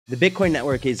The Bitcoin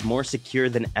network is more secure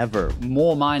than ever.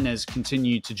 More miners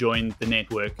continue to join the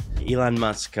network. Elon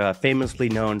Musk, famously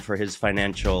known for his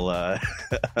financial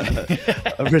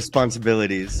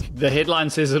responsibilities. The headline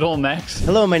says it all, Max.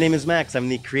 Hello, my name is Max. I'm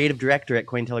the creative director at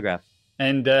Cointelegraph.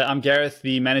 And I'm Gareth,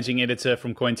 the managing editor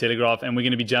from Cointelegraph, and we're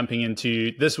going to be jumping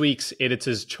into this week's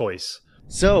editor's choice.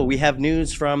 So we have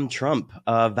news from Trump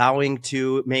vowing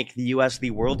to make the U.S.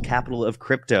 the world capital of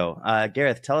crypto.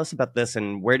 Gareth, tell us about this,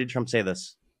 and where did Trump say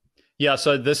this? Yeah,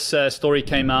 so this story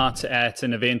came out at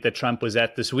an event that Trump was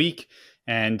at this week,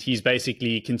 and he's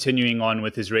basically continuing on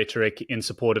with his rhetoric in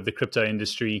support of the crypto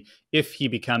industry if he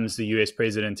becomes the US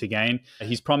president again.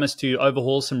 He's promised to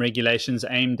overhaul some regulations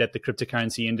aimed at the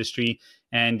cryptocurrency industry,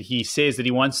 and he says that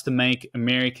he wants to make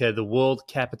America the world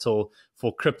capital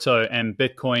for crypto and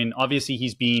Bitcoin. Obviously,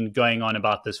 he's been going on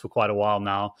about this for quite a while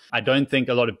now. I don't think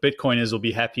a lot of Bitcoiners will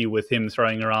be happy with him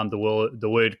throwing around the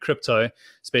word crypto,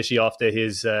 especially after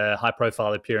his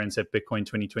high-profile appearance at Bitcoin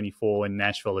 2024 in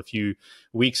Nashville a few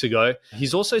weeks ago.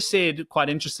 He's also said, quite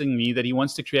interestingly, that he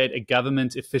wants to create a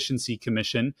government efficiency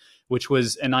commission, which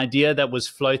was an idea that was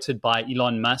floated by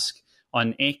Elon Musk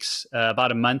on X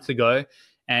about a month ago.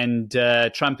 And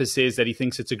Trump says that he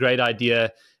thinks it's a great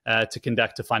idea to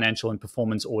conduct a financial and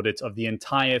performance audit of the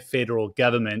entire federal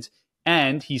government.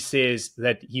 And he says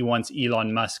that he wants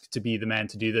Elon Musk to be the man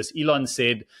to do this. Elon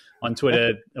said on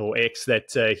Twitter or X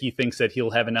that he thinks that he'll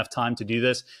have enough time to do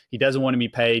this. He doesn't want to be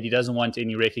paid. He doesn't want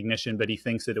any recognition, but he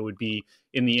thinks that it would be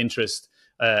in the interest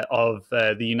of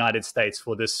the United States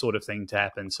for this sort of thing to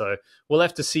happen. So we'll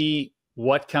have to see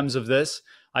what comes of this.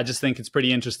 I just think it's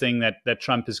pretty interesting that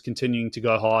Trump is continuing to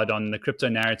go hard on the crypto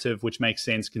narrative, which makes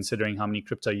sense considering how many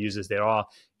crypto users there are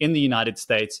in the United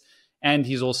States. And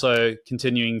he's also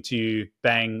continuing to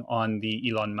bang on the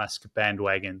Elon Musk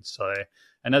bandwagon. So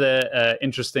another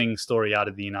interesting story out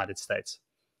of the United States.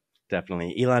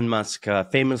 Definitely. Elon Musk,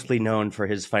 famously known for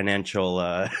his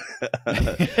financial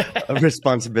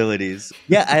responsibilities.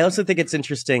 Yeah, I also think it's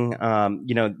interesting.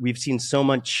 We've seen so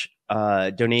much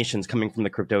donations coming from the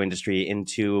crypto industry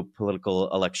into political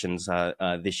elections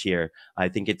this year. I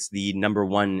think it's the number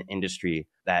one industry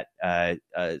that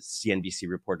CNBC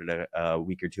reported a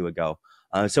week or two ago.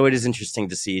 So it is interesting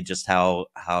to see just how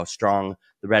strong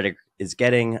the rhetoric is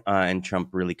getting and Trump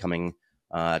really coming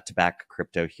to back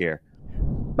crypto here.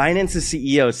 Binance's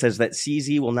CEO says that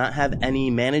CZ will not have any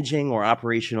managing or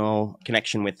operational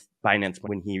connection with Binance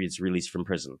when he is released from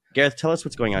prison. Gareth, tell us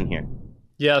what's going on here.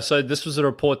 Yeah, so this was a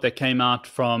report that came out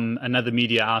from another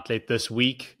media outlet this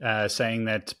week saying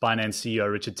that Binance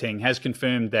CEO Richard Teng has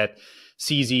confirmed that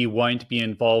CZ won't be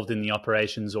involved in the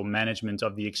operations or management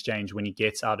of the exchange when he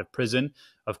gets out of prison.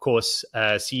 Of course,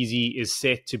 CZ is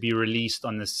set to be released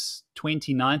on the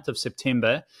 29th of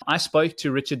September. I spoke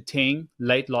to Richard Teng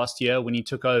late last year when he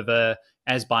took over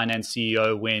as Binance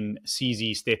CEO when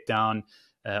CZ stepped down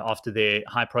after their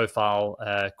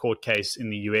high-profile court case in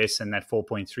the US and that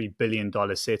 $4.3 billion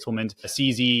settlement.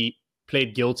 CZ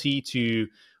pled guilty to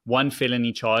one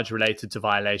felony charge related to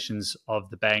violations of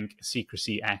the Bank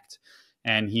Secrecy Act.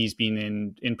 And he's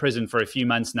been in prison for a few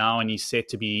months now, and he's set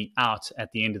to be out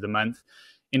at the end of the month.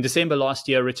 In December last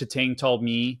year, Richard Teng told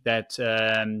me that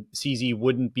CZ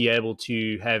wouldn't be able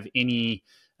to have any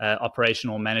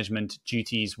operational management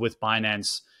duties with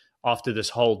Binance after this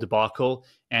whole debacle.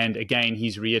 And again,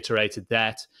 he's reiterated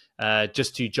that.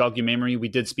 Just to jog your memory, we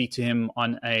did speak to him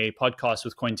on a podcast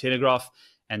with Cointelegraph,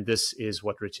 and this is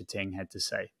what Richard Teng had to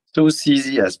say. So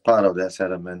CZ, as part of that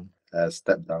settlement, has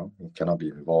stepped down. He cannot be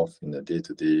involved in the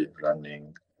day-to-day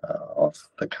running of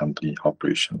the company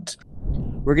operations.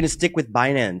 We're going to stick with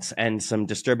Binance and some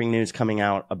disturbing news coming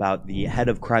out about the head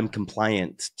of crime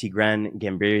compliance, Tigran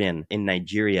Gambaryan, in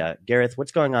Nigeria. Gareth,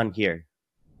 what's going on here?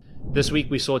 This week,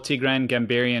 we saw Tigran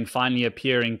Gambaryan finally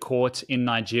appear in court in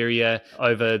Nigeria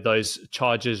over those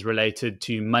charges related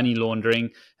to money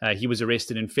laundering. He was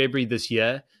arrested in February this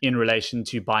year in relation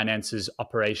to Binance's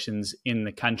operations in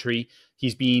the country.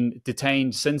 He's been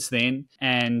detained since then,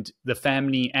 and the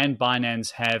family and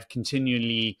Binance have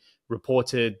continually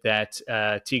reported that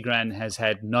Tigran has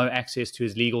had no access to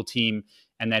his legal team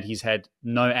and that he's had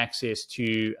no access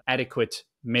to adequate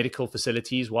medical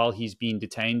facilities while he's been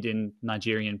detained in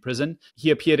Nigerian prison.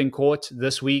 He appeared in court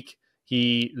this week.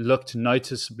 He looked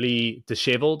noticeably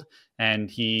disheveled, and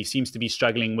he seems to be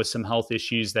struggling with some health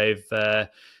issues. They've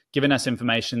given us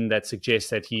information that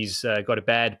suggests that he's got a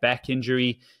bad back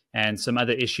injury and some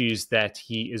other issues that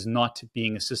he is not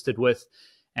being assisted with.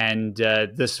 And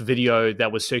this video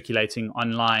that was circulating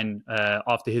online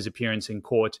after his appearance in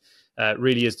court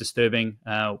really is disturbing.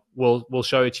 We'll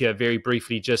show it here very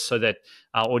briefly just so that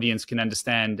our audience can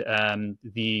understand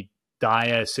the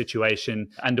dire situation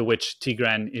under which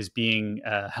Tigran is being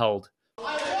held.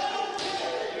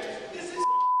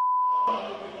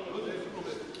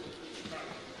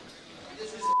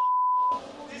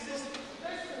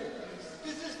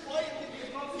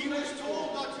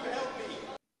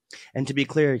 And to be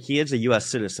clear, he is a U.S.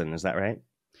 citizen, is that right?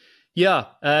 Yeah,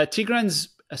 Tigran's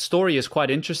story is quite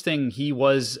interesting. He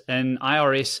was an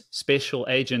IRS special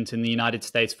agent in the United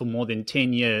States for more than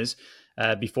 10 years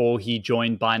before he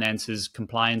joined Binance's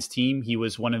compliance team. He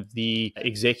was one of the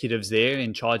executives there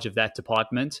in charge of that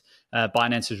department.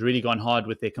 Binance has really gone hard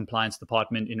with their compliance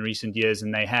department in recent years,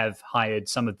 and they have hired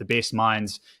some of the best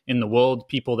minds in the world,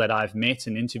 people that I've met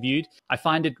and interviewed. I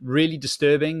find it really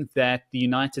disturbing that the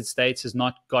United States has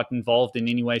not got involved in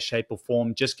any way, shape, or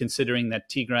form, just considering that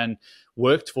Tigran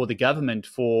worked for the government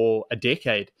for a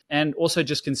decade. And also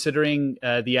just considering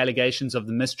the allegations of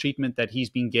the mistreatment that he's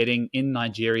been getting in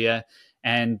Nigeria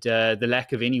and the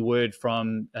lack of any word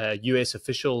from US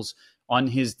officials on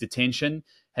his detention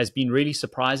has been really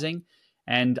surprising.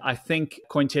 And I think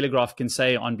Cointelegraph can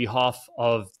say on behalf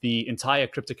of the entire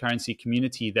cryptocurrency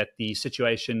community that the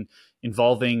situation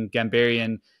involving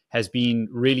Gambaryan has been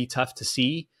really tough to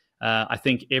see. I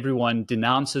think everyone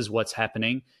denounces what's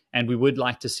happening, and we would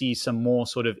like to see some more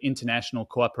sort of international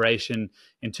cooperation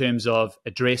in terms of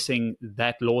addressing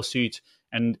that lawsuit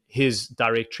and his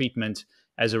direct treatment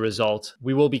as a result.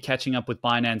 We will be catching up with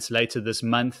Binance later this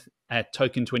month at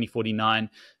Token 2049,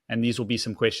 and these will be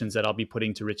some questions that I'll be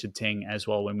putting to Richard Teng as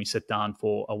well when we sit down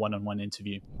for a one-on-one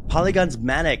interview. Polygon's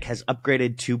MATIC has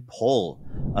upgraded to Pol.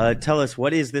 Tell us,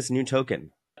 what is this new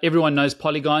token? Everyone knows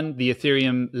Polygon, the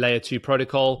Ethereum Layer 2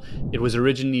 protocol. It was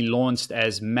originally launched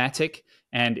as MATIC,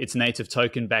 and its native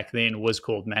token back then was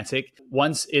called MATIC.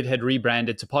 Once it had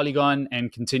rebranded to Polygon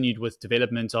and continued with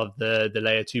development of the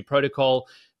Layer 2 protocol,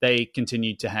 they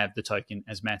continued to have the token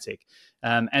as MATIC.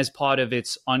 As part of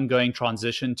its ongoing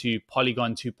transition to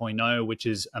Polygon 2.0, which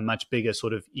is a much bigger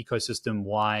sort of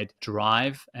ecosystem-wide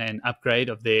drive and upgrade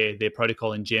of their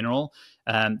protocol in general,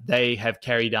 they have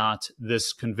carried out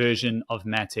this conversion of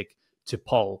MATIC to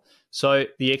Pol. So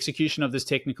the execution of this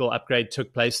technical upgrade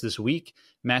took place this week.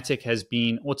 MATIC has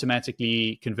been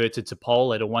automatically converted to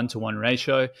Pol at a 1-to-1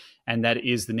 ratio, and that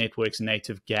is the network's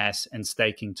native gas and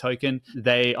staking token.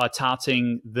 They are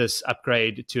touting this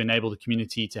upgrade to enable the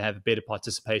community to have better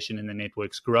participation in the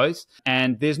network's growth.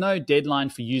 And there's no deadline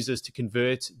for users to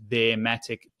convert their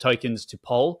MATIC tokens to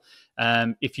Pol.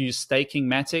 If you're staking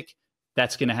MATIC,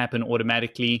 that's going to happen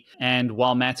automatically. And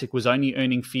while MATIC was only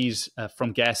earning fees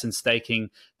from gas and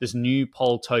staking, this new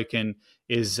Pol token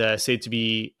is said to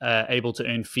be able to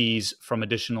earn fees from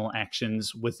additional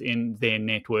actions within their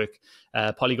network.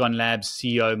 Polygon Labs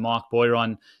CEO Mark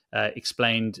Boyron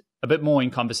explained a bit more in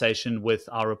conversation with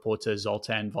our reporter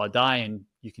Zoltan Vardai, and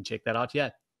you can check that out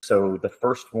here. So the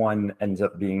first one ends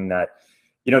up being that,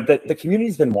 the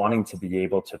community's been wanting to be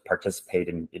able to participate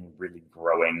in really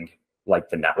growing like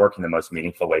the network in the most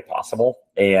meaningful way possible.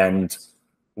 And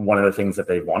one of the things that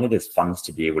they wanted is funds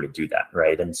to be able to do that,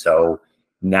 right? And so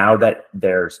now that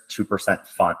there's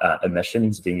 2%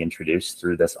 emissions being introduced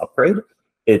through this upgrade,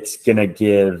 it's going to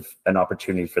give an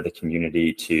opportunity for the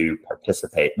community to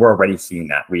participate. We're already seeing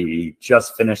that. We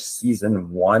just finished season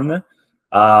 1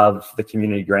 of the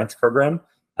community grants program.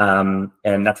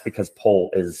 And that's because Pol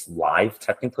is live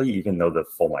technically, even though the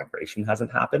full migration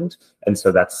hasn't happened. And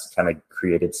so that's kind of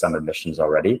created some emissions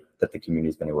already that the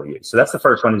community's been able to use. So that's the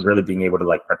first one, is really being able to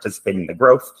like participate in the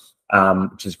growth,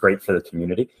 which is great for the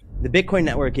community. The Bitcoin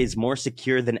network is more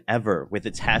secure than ever, with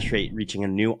its hash rate reaching a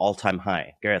new all-time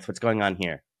high. Gareth, what's going on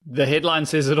here? The headline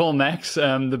says it all, Max. The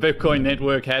Bitcoin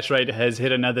network hash rate has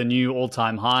hit another new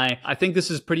all-time high. I think this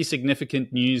is pretty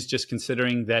significant news, just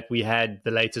considering that we had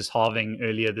the latest halving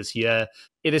earlier this year.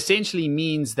 It essentially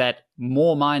means that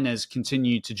more miners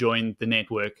continue to join the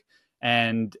network.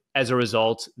 And as a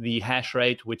result, the hash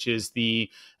rate, which is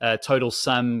the total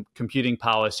sum computing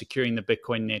power securing the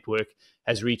Bitcoin network,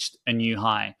 has reached a new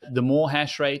high. The more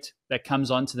hash rate that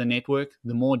comes onto the network,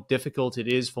 the more difficult it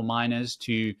is for miners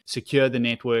to secure the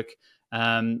network.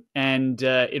 And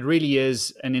it really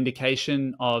is an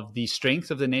indication of the strength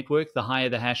of the network. The higher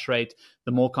the hash rate,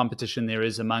 the more competition there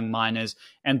is among miners,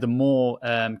 and the more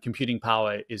computing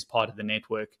power is part of the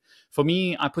network. For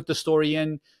me, I put the story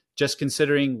in just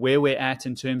considering where we're at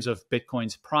in terms of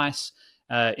Bitcoin's price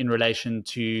in relation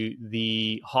to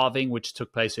the halving, which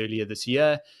took place earlier this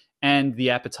year, and the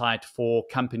appetite for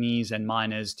companies and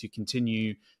miners to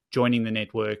continue joining the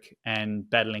network and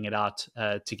battling it out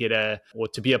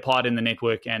to be a part in the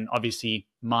network and obviously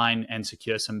mine and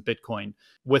secure some Bitcoin.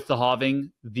 With the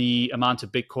halving, the amount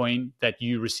of Bitcoin that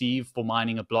you receive for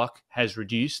mining a block has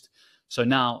reduced. So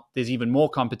now there's even more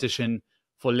competition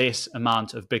for less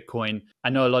amount of Bitcoin. I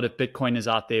know a lot of Bitcoiners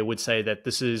out there would say that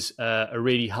this is a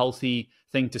really healthy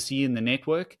thing to see in the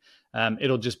network.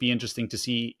 It'll just be interesting to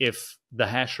see if the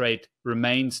hash rate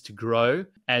remains to grow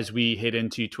as we head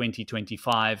into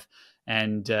 2025,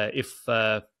 and if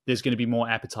there's going to be more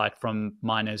appetite from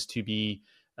miners to be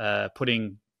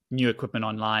putting new equipment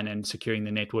online and securing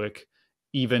the network,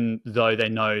 even though they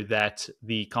know that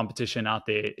the competition out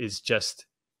there is just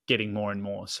getting more and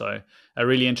more. So a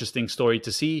really interesting story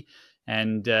to see,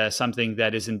 and something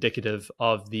that is indicative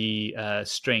of the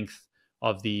strength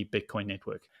of the Bitcoin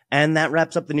network. And that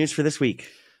wraps up the news for this week.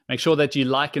 Make sure that you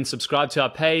like and subscribe to our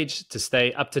page to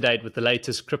stay up to date with the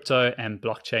latest crypto and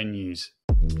blockchain news.